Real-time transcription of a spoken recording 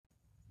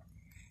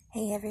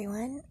Hey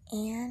everyone,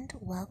 and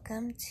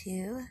welcome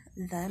to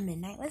the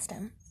Midnight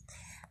Wisdom.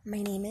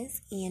 My name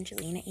is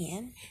Angelina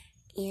Anne,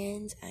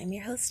 and I'm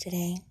your host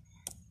today.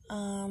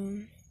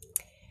 I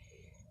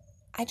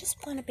just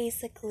want to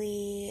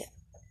basically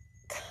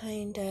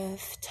kind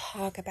of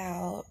talk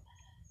about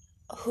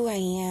who I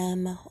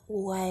am,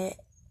 what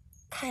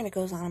kind of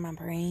goes on in my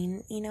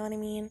brain, you know what I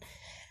mean?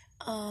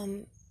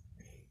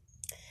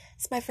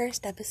 It's my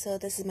first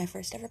episode. This is my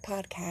first ever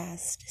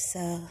podcast,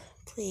 so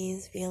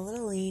please be a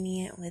little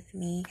lenient with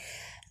me.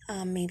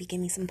 Maybe give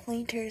me some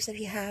pointers if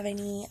you have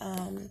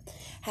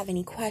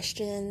any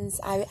questions.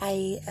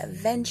 I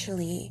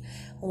eventually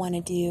want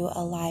to do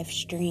a live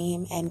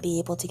stream and be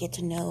able to get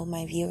to know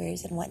my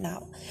viewers and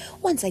whatnot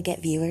once I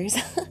get viewers.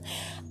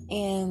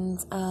 And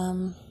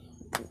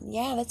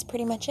yeah, that's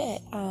pretty much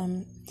it.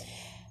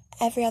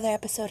 Every other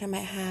episode I might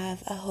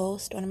have a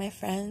host, one of my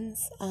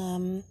friends.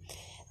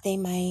 They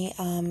might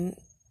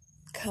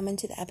come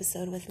into the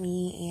episode with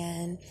me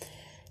and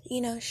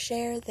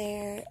share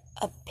their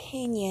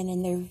opinion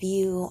and their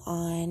view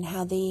on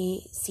how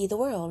they see the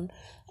world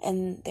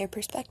and their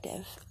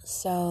perspective.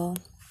 So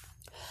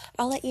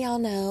I'll let y'all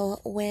know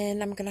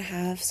when I'm gonna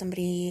have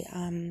somebody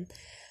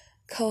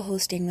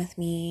co-hosting with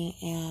me,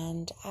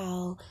 and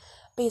I'll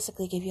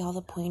basically give you all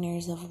the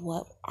pointers of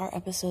what our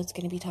episode's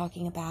gonna be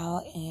talking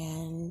about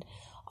and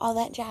all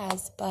that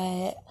jazz.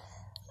 But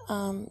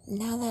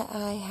now that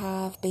I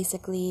have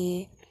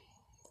basically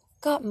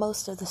got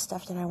most of the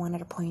stuff that I wanted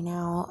to point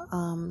out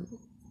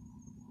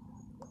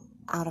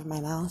of my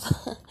mouth,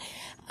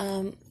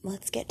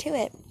 let's get to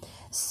it.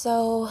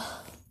 So,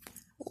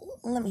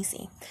 let me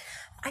see.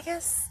 I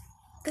guess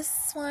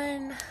this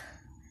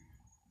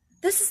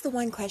is the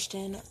one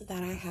question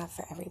that I have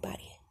for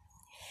everybody.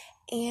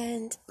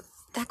 And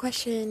that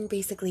question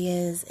basically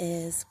is,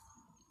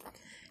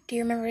 do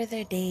you remember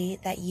the day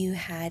that you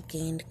had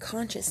gained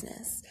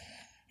consciousness?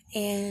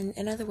 And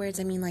in other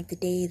words, I mean like the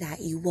day that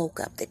you woke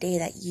up, the day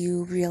that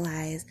you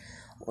realized,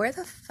 where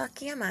the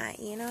fuck am I?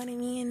 You know what I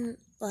mean?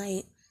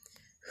 Like,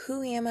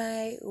 who am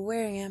I?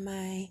 Where am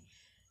I?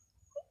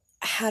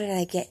 How did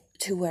I get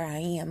to where I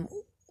am,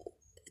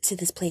 to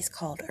this place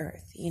called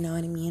Earth? You know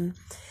what I mean?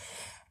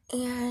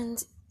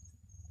 And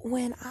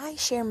when I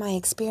share my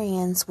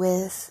experience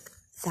with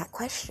that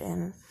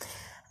question,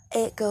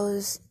 it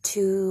goes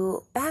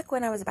to back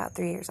when I was about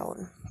 3 years old.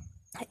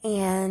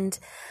 And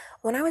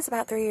when I was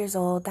about 3 years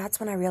old, that's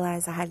when I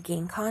realized I had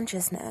gained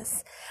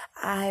consciousness.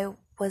 I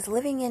was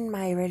living in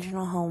my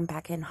original home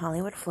back in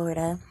Hollywood,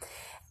 Florida,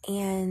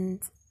 and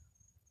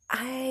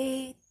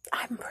I'm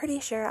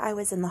pretty sure I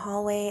was in the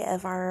hallway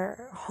of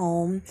our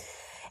home,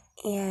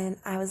 and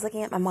I was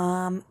looking at my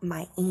mom,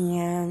 my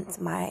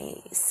aunt, my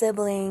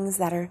siblings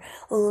that are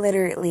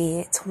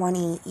literally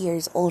 20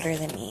 years older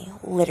than me,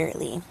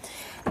 literally.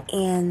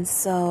 And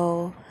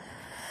so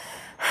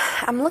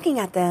I'm looking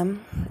at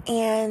them,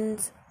 and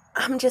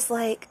I'm just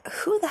like,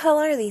 who the hell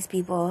are these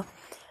people?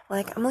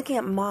 Like, I'm looking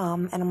at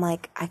mom, and I'm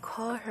like, I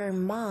call her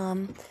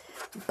mom,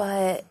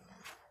 but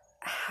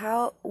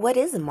what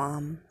is a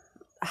mom?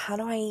 How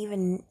do I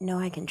even know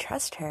I can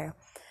trust her?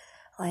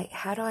 Like,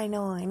 how do I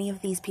know any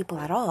of these people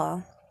at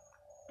all?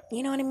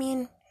 You know what I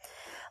mean?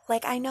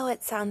 Like, I know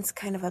it sounds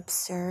kind of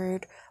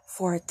absurd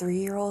for a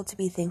 3-year-old to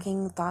be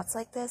thinking thoughts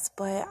like this,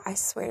 but I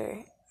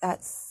swear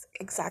that's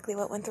exactly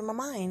what went through my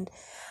mind.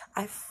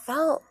 I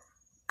feel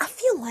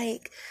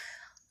like,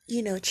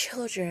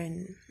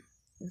 children,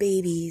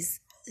 babies,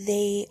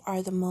 they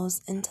are the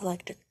most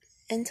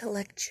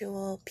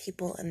intellectual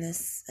people in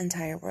this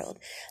entire world.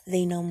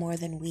 They know more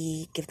than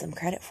we give them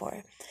credit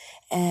for.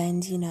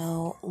 And,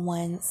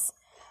 once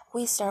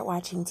we start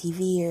watching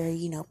TV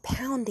or,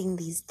 pounding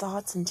these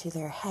thoughts into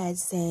their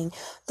heads saying,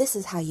 this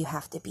is how you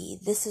have to be.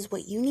 This is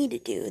what you need to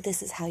do.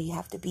 This is how you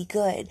have to be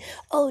good.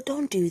 Oh,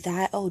 don't do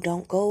that. Oh,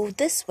 don't go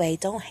this way.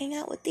 Don't hang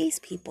out with these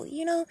people.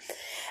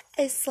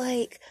 It's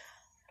like,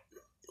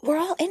 we're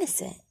all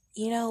innocent.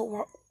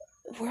 We're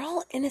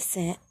all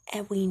innocent,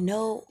 and we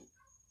know,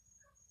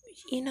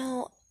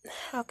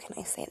 how can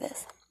I say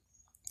this?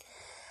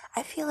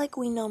 I feel like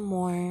we know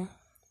more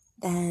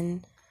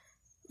than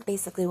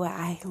basically what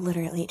I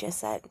literally just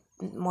said,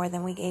 more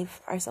than we gave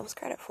ourselves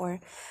credit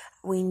for.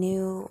 We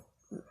knew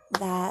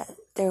that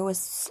there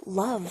was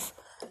love,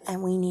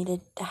 and we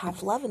needed to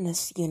have love in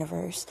this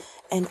universe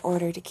in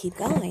order to keep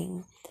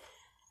going.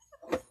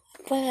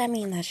 But I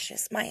mean, that's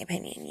just my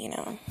opinion,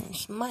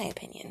 it's my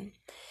opinion.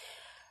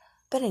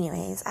 But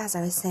anyways, as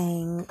I was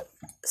saying,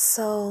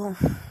 so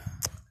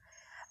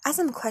as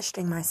I'm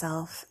questioning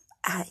myself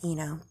at,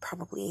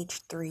 probably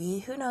age 3,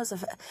 who knows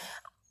if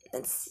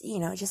it's,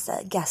 just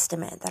a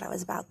guesstimate that I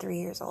was about 3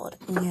 years old.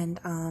 And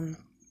I'm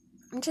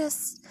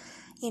just,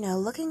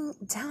 looking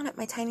down at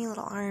my tiny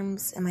little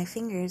arms and my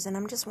fingers, and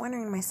I'm just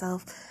wondering to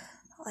myself,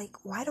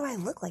 like, why do I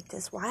look like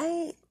this?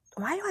 Why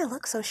do I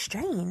look so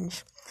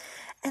strange?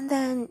 And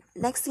then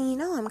next thing you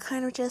know, I'm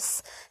kind of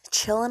just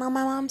chilling on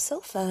my mom's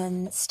sofa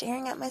and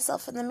staring at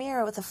myself in the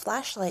mirror with a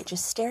flashlight,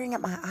 just staring at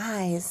my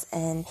eyes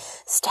and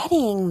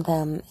studying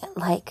them.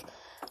 Like,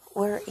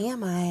 where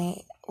am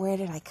I? Where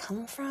did I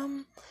come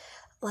from?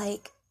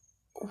 Like,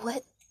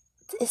 what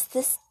is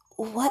this?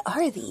 What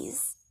are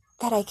these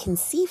that I can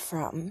see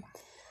from?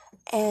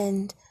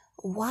 And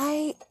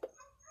why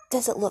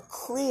does it look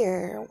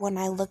clear when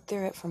I look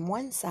through it from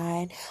one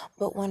side,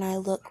 but when I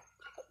look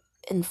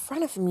in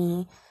front of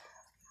me,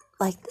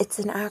 like it's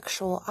an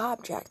actual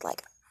object?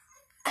 Like,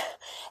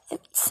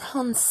 it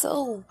sounds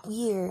so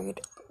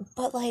weird,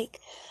 but like,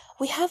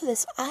 we have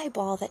this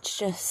eyeball that's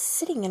just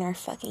sitting in our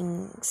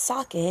fucking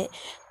socket,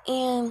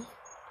 and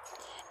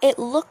it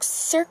looks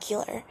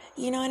circular,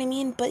 you know what I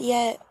mean? But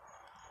yet,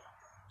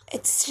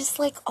 it's just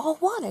like all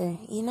water,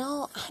 you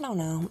know? I don't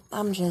know.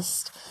 I'm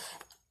just,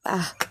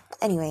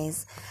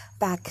 anyways,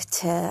 back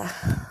to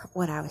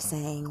what I was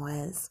saying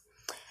was,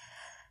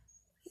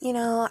 you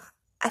know,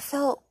 I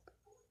felt,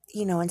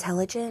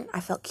 intelligent.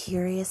 I felt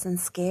curious and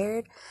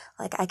scared.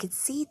 Like, I could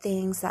see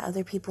things that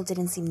other people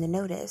didn't seem to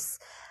notice.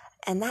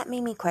 And that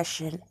made me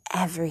question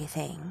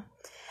everything.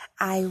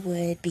 I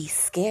would be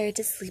scared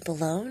to sleep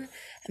alone,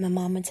 and my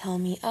mom would tell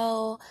me,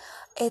 oh,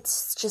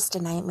 it's just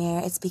a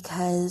nightmare. It's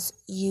because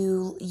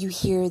you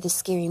hear the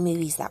scary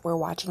movies that we're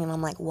watching. And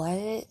I'm like,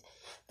 what?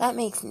 That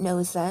makes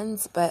no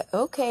sense. But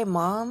okay,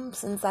 Mom,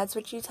 since that's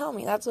what you tell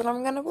me, that's what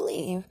I'm going to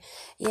believe,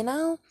 you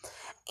know?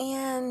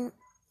 And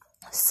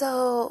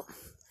so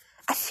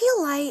I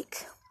feel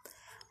like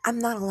I'm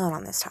not alone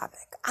on this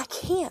topic. I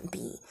can't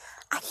be.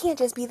 I can't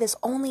just be this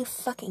only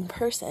fucking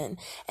person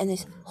in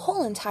this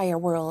whole entire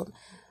world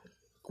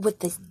with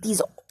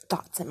these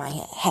thoughts in my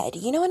head.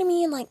 You know what I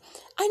mean? Like,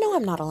 I know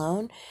I'm not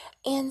alone.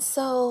 And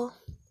so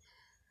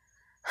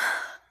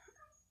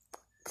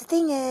the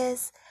thing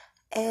is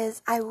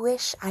I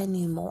wish I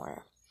knew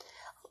more.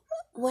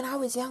 When I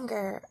was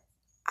younger,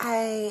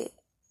 I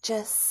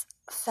just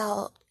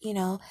felt,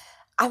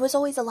 I was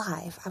always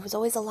alive.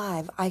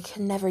 I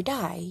could never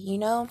die, you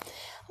know?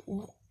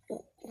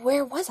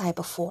 Where was I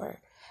before?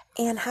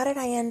 And how did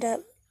I end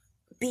up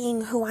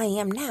being who I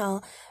am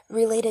now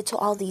related to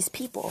all these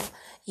people?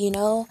 You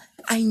know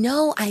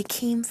I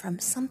came from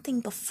something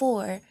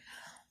before,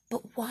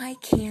 but why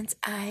can't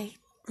I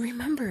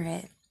remember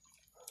it?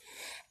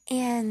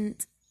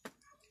 And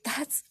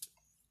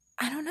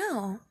I don't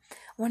know.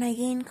 When I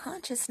gained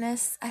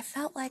consciousness, I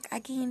felt like I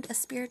gained a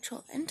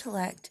spiritual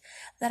intellect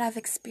that I've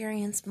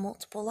experienced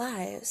multiple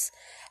lives.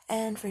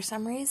 And for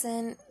some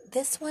reason,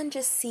 this one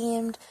just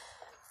seemed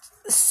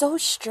so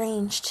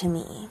strange to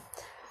me.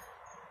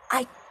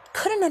 I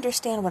couldn't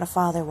understand what a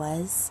father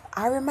was.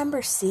 I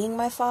remember seeing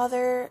my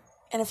father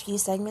in a few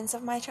segments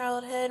of my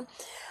childhood,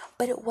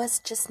 but it was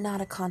just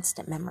not a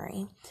constant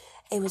memory.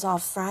 It was all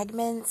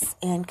fragments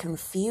and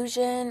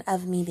confusion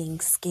of me being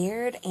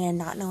scared and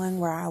not knowing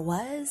where I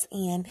was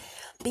and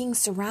being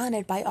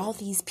surrounded by all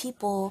these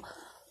people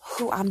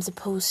who I'm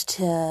supposed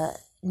to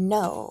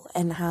know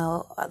and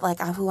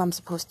who I'm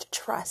supposed to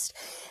trust.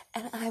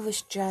 And I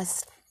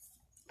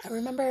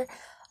remember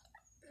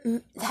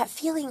that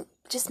feeling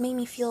just made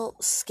me feel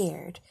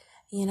scared,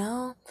 you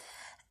know?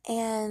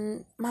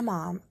 And my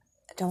mom,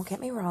 don't get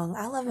me wrong,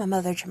 I love my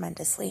mother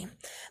tremendously,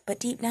 but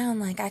deep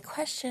down, I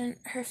question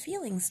her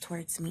feelings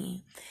towards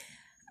me.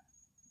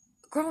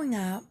 Growing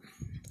up,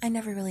 I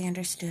never really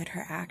understood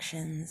her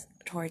actions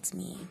towards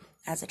me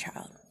as a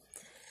child.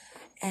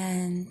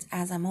 And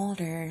as I'm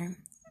older,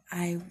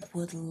 I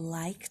would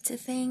like to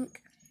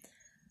think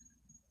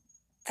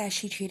that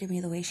she treated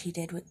me the way she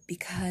did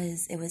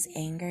because it was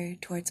anger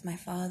towards my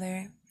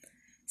father,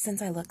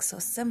 since I look so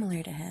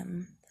similar to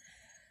him.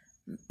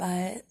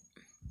 But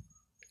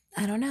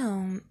I don't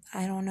know.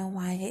 I don't know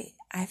why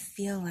I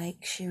feel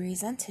like she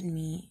resented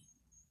me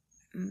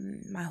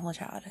my whole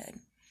childhood.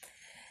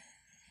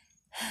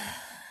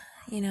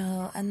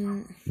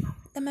 And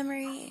the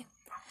memory,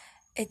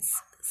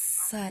 it's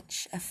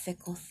such a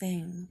fickle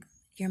thing.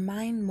 Your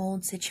mind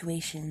molds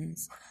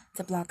situations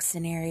to block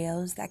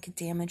scenarios that could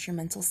damage your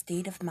mental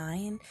state of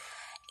mind.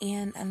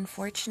 And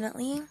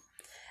unfortunately,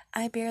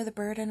 I bear the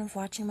burden of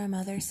watching my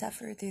mother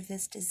suffer through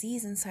this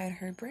disease inside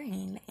her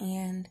brain.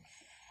 And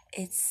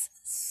it's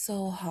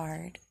so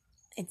hard.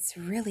 It's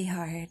really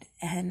hard.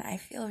 And I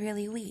feel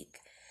really weak.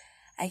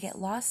 I get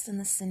lost in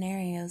the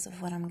scenarios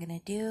of what I'm going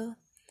to do.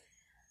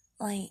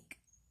 Like,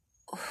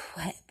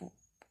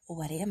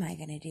 what am I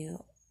going to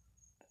do?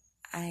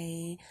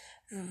 I've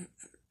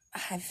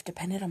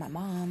depended on my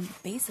mom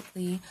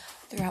basically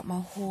throughout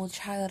my whole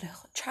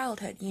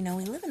childhood. We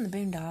live in the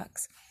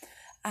boondocks.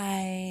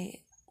 I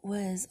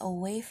was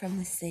away from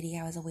the city.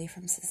 I was away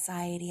from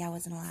society. I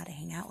wasn't allowed to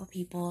hang out with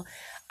people.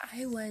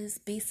 I was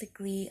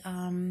basically,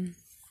 I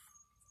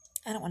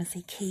don't want to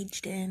say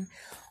caged in,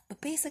 but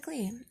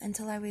basically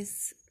until I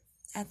was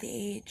at the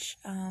age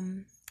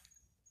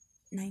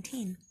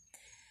 19.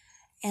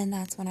 And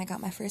that's when I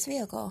got my first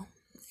vehicle.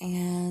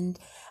 And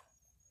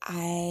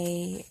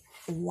I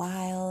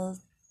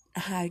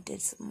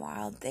did some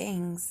wild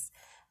things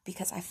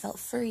because I felt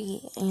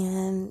free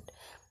and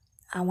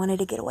I wanted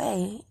to get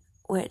away,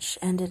 which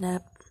ended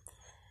up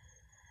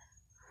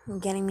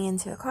getting me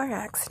into a car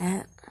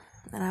accident.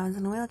 And I was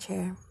in a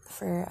wheelchair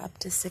for up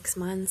to 6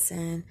 months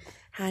and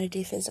had to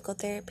do physical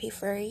therapy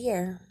for a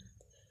year.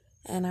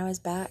 and I was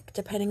back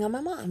depending on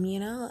my mom,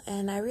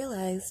 and I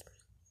realized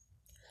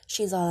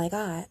she's all I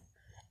got.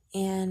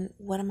 And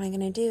what am I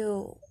going to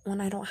do when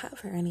I don't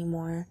have her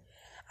anymore?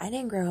 I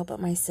didn't grow up with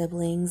my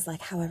siblings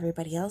like how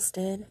everybody else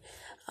did,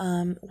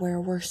 where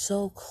we're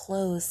so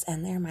close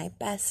and they're my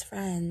best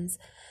friends.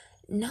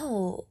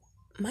 No,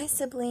 my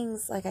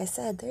siblings, like I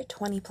said, they're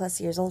 20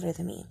 plus years older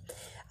than me.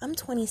 I'm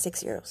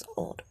 26 years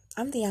old.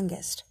 I'm the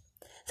youngest.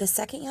 The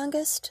second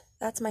youngest,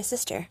 that's my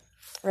sister,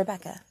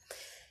 Rebecca.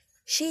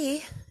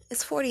 She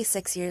is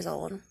 46 years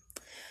old.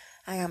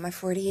 I got my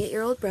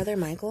 48-year-old brother,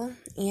 Michael,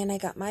 and I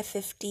got my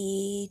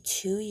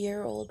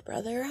 52-year-old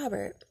brother,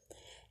 Robert.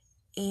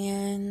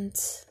 And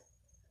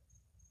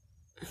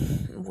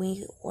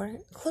we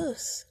weren't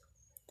close.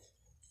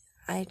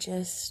 They're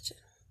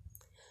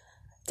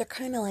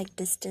kind of like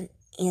distant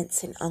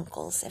aunts and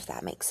uncles, if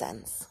that makes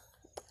sense.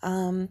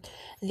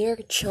 Their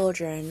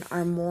children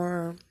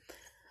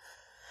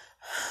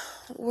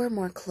we're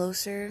more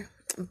closer,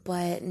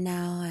 but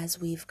now as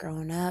we've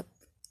grown up,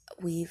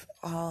 we've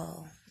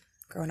all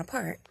grown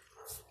apart.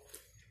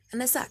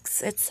 And it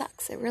sucks.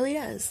 It really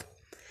does.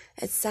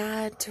 It's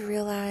sad to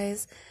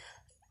realize,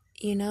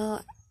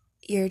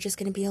 you're just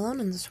going to be alone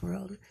in this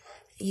world.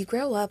 You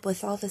grow up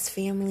with all this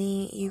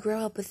family. You grow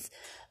up with,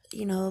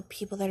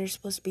 people that are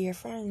supposed to be your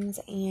friends.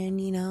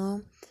 And,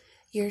 you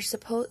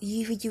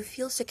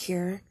feel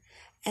secure.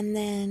 And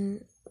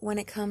then when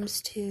it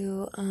comes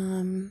to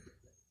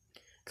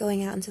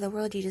going out into the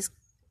world, you just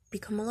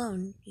become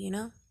alone,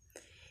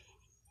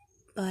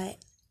 But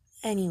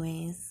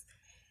anyways,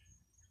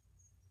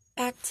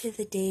 back to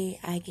the day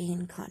I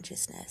gained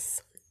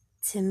consciousness.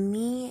 To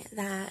me,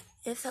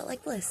 it felt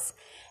like bliss.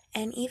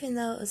 And even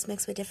though it was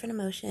mixed with different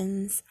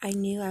emotions, I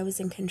knew I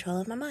was in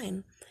control of my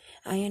mind.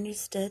 I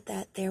understood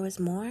that there was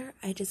more,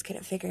 I just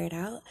couldn't figure it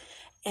out.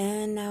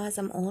 And now as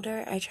I'm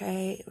older, I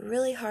try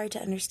really hard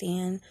to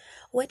understand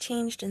what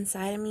changed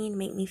inside of me to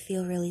make me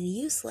feel really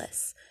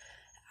useless.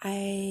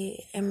 I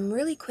am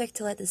really quick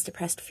to let this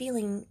depressed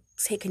feeling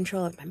take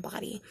control of my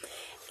body.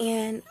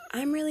 And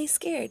I'm really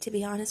scared, to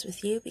be honest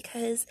with you,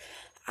 because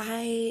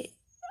I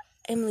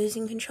am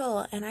losing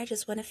control and I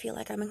just want to feel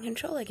like I'm in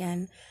control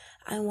again.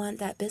 I want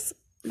that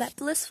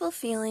blissful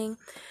feeling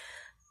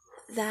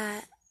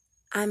that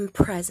I'm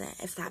present,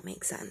 if that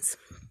makes sense.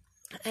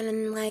 And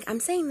I'm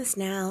saying this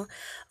now,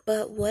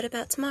 but what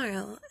about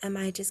tomorrow? Am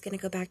I just going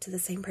to go back to the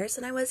same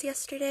person I was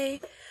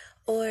yesterday?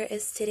 Or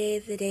is today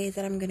the day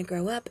that I'm going to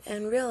grow up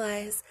and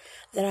realize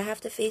that I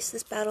have to face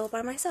this battle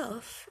by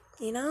myself?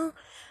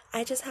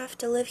 I just have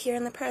to live here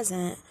in the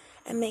present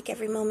and make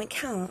every moment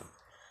count.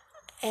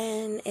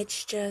 And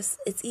it's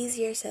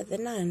easier said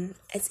than done.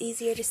 It's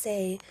easier to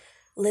say,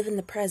 live in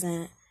the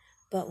present,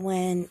 but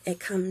when it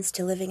comes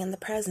to living in the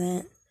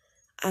present,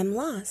 I'm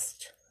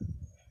lost.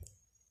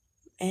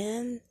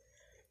 And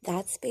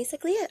that's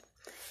basically it.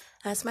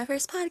 That's my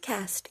first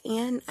podcast,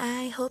 and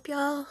I hope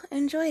y'all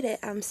enjoyed it.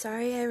 I'm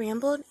sorry I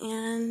rambled,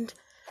 and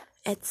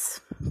it's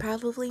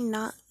probably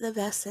not the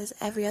best as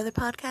every other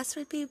podcast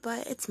would be,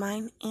 but it's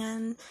mine,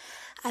 and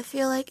I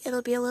feel like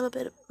it'll be a little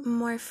bit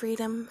more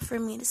freedom for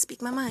me to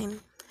speak my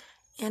mind,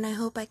 and I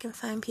hope I can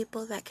find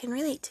people that can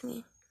relate to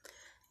me,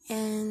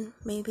 and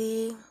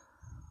maybe,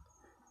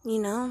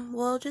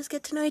 we'll just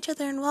get to know each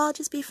other, and we'll all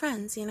just be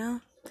friends,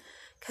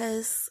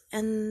 because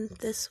in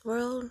this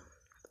world,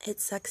 it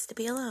sucks to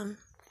be alone.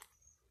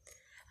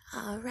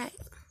 All right.